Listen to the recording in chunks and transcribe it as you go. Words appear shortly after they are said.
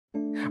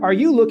Are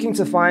you looking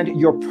to find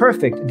your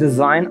perfect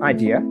design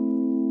idea?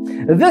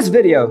 This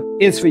video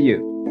is for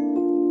you.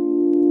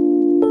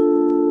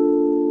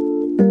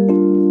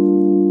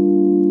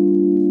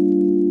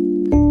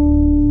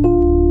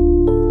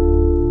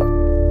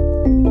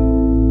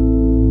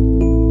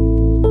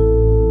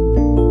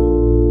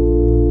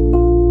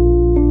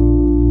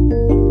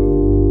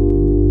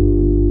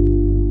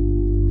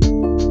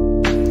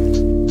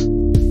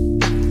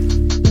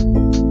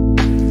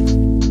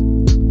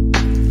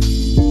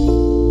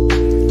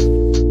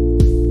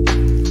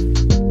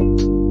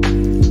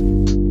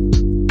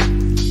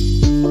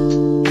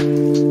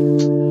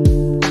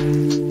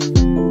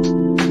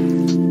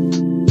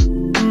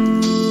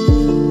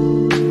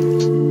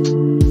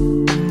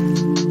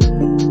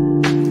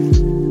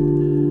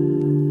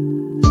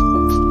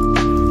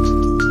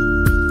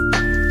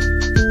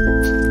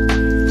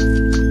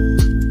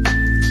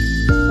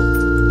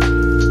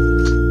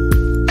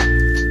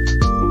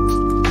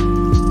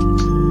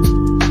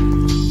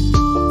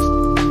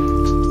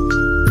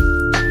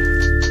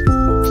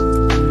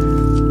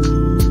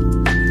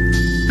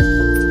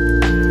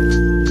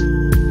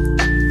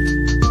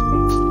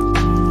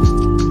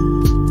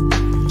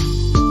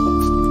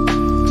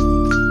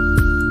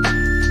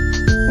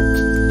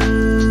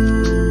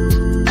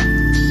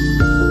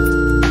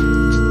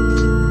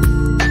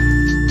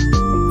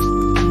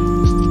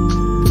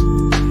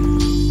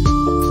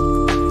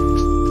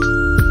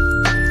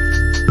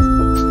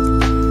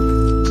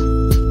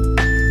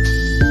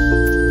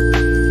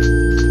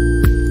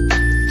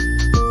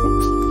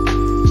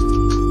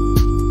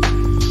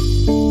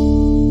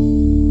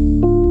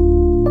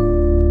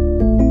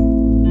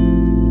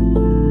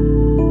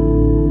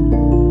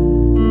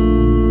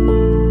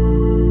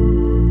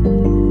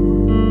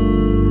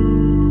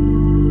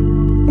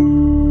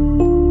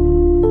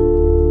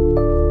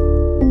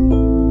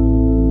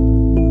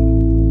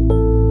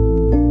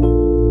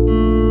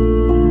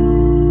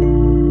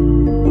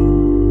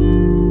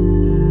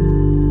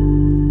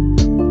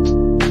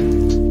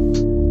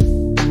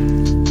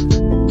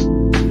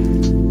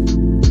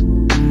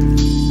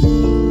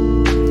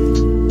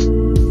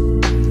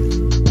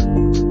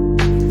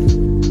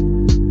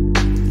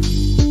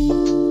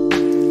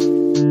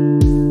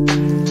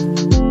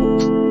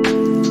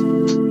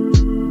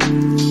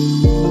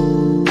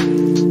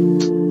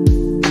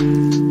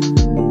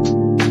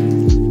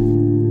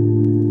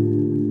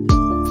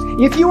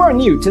 If you are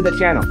new to the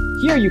channel,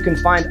 here you can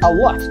find a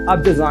lot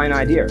of design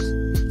ideas.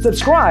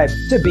 Subscribe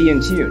to be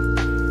in tune.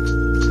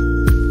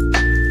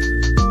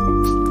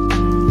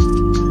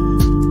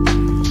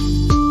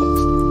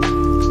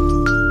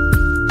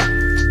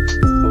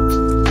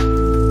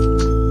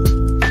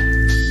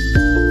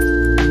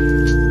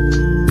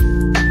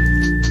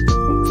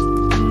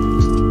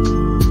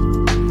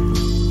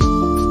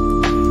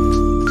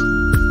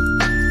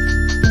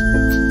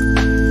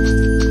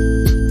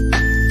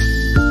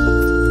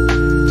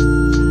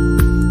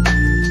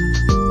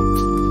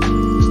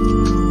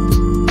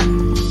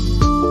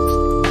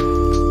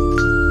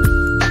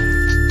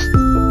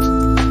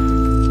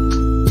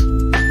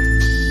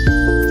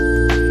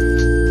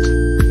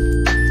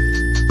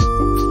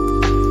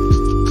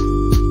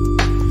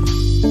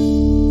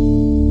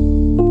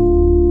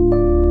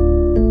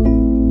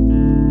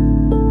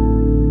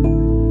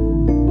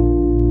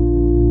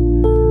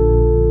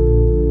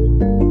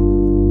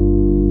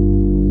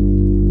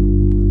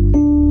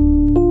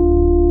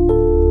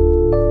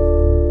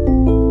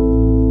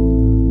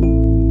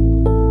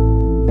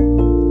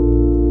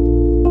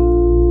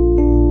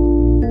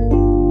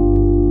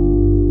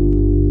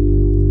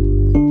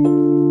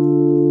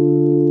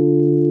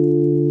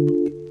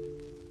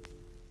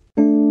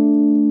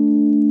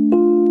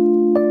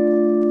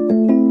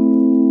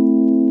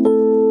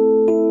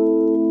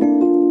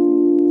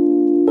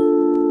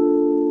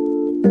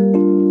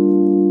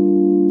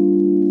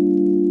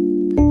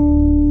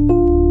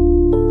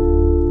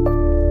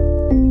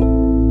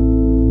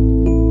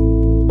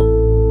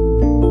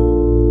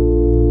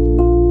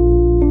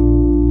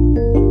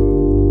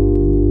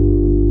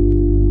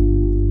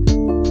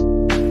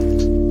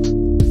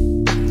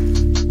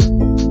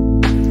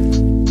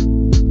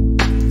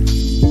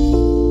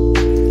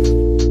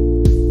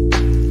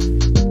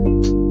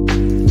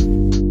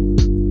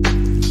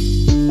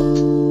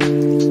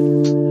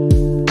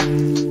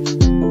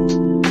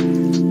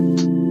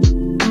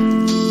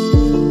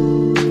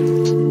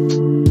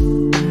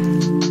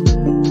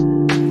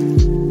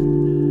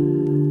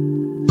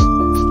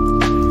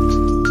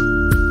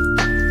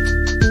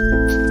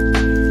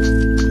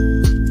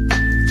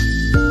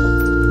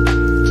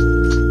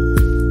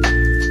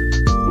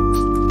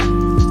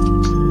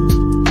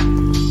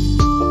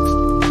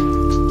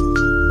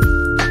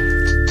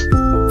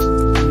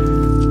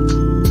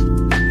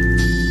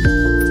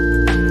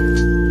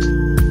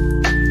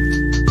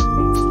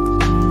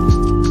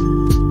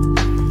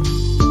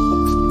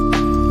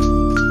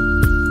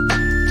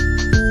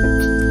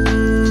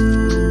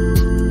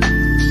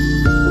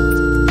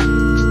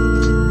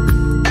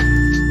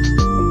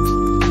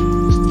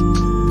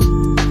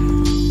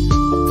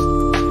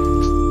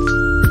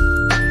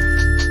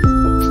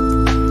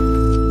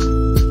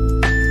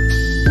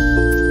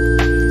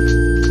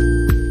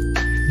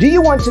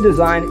 you want to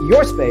design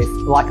your space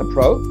like a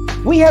pro?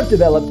 We have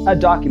developed a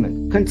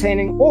document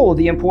containing all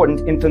the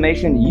important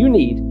information you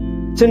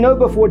need to know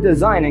before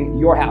designing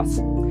your house.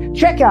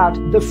 Check out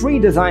the free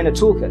designer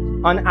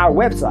toolkit on our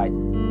website,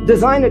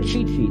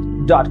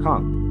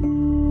 designercheatsheet.com.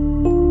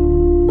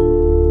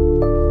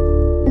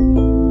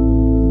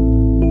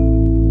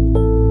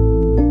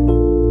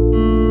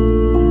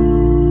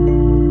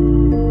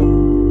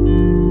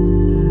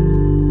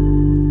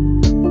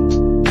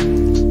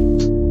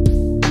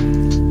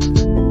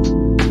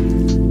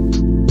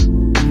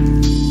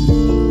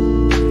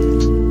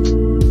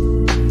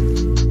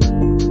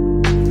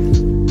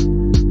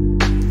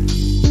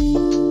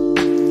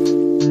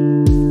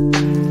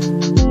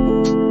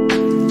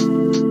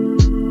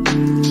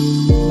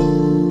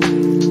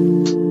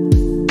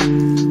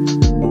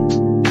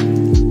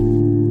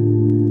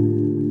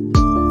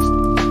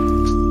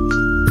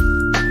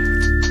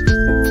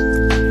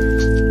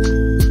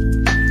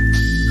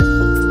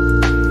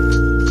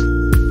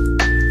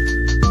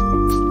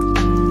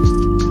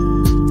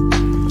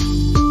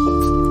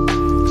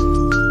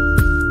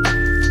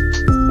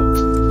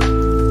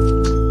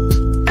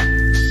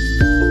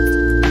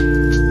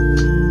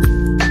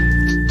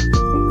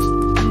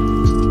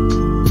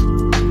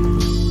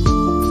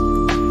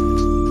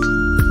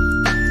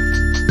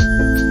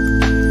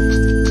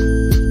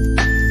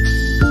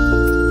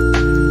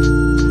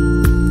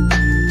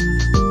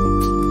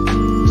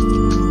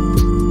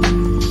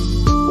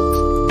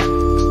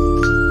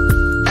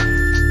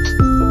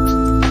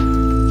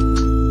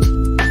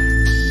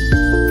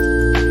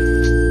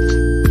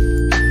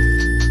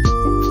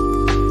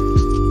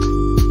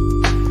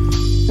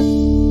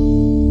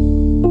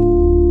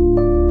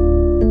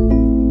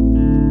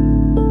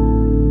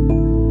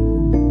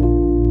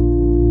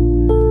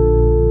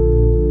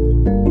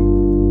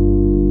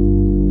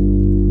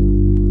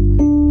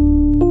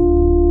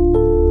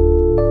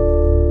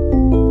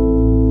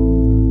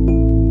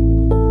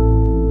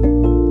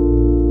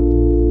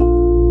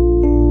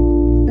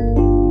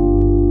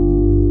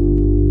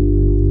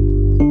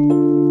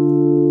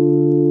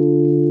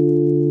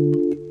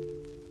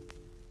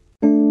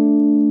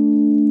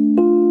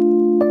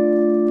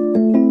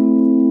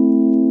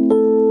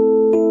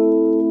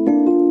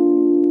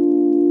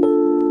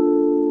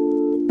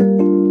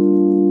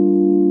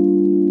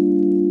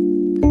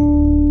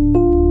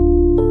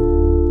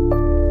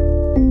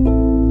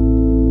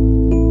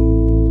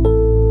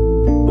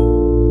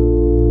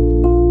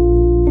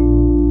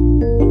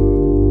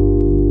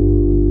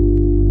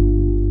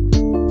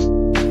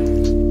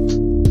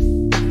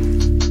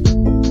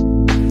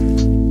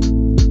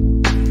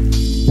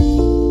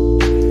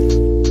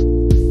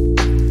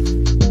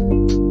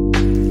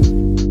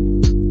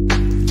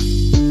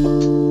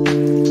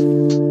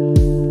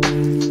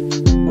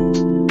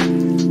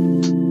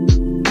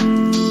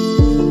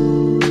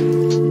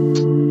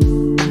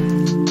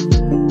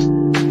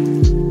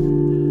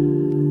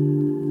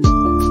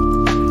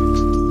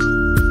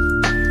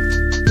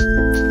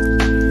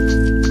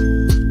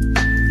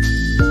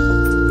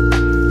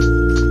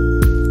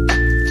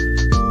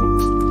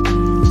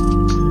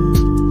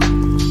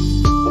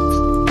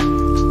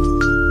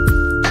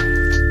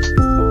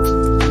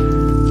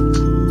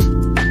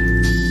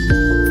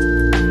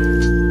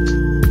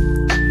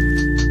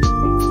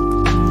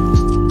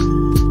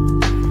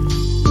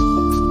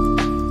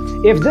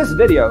 If this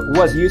video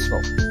was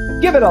useful,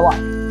 give it a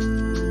like.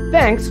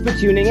 Thanks for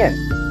tuning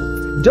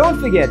in. Don't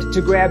forget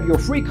to grab your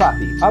free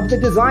copy of the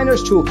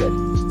Designer's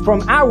Toolkit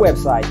from our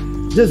website,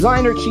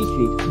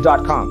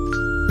 designercheatsheet.com.